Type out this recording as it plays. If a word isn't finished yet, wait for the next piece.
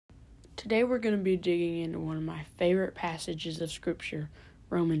Today we're going to be digging into one of my favorite passages of Scripture,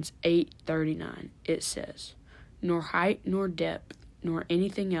 Romans 8:39. It says, "Nor height nor depth nor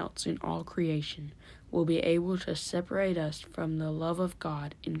anything else in all creation will be able to separate us from the love of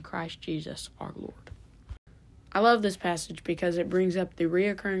God in Christ Jesus our Lord." I love this passage because it brings up the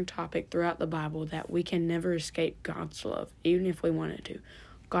reoccurring topic throughout the Bible that we can never escape God's love, even if we wanted to.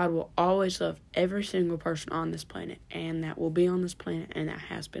 God will always love every single person on this planet, and that will be on this planet, and that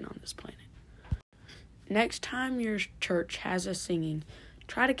has been on this planet. Next time your church has a singing,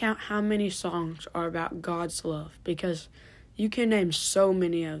 try to count how many songs are about God's love, because you can name so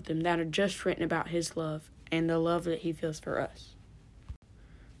many of them that are just written about His love and the love that He feels for us.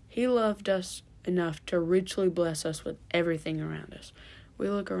 He loved us enough to richly bless us with everything around us. We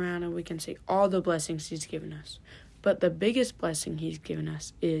look around and we can see all the blessings He's given us. But the biggest blessing He's given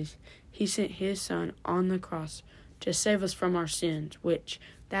us is He sent His Son on the cross to save us from our sins, which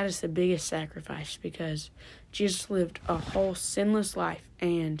that is the biggest sacrifice, because Jesus lived a whole sinless life,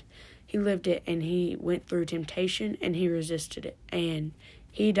 and He lived it, and He went through temptation, and He resisted it, and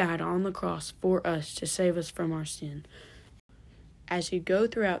He died on the cross for us to save us from our sin. As you go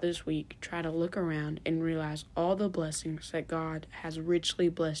throughout this week, try to look around and realize all the blessings that God has richly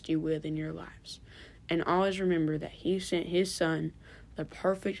blessed you with in your lives. And always remember that He sent His Son, the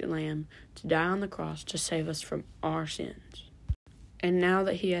perfect Lamb, to die on the cross to save us from our sins. And now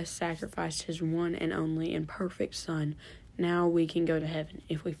that He has sacrificed His one and only and perfect Son, now we can go to heaven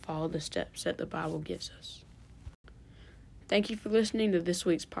if we follow the steps that the Bible gives us. Thank you for listening to this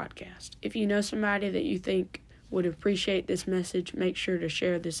week's podcast. If you know somebody that you think would appreciate this message, make sure to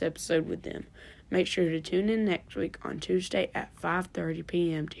share this episode with them. Make sure to tune in next week on Tuesday at 5:30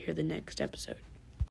 p.m. to hear the next episode.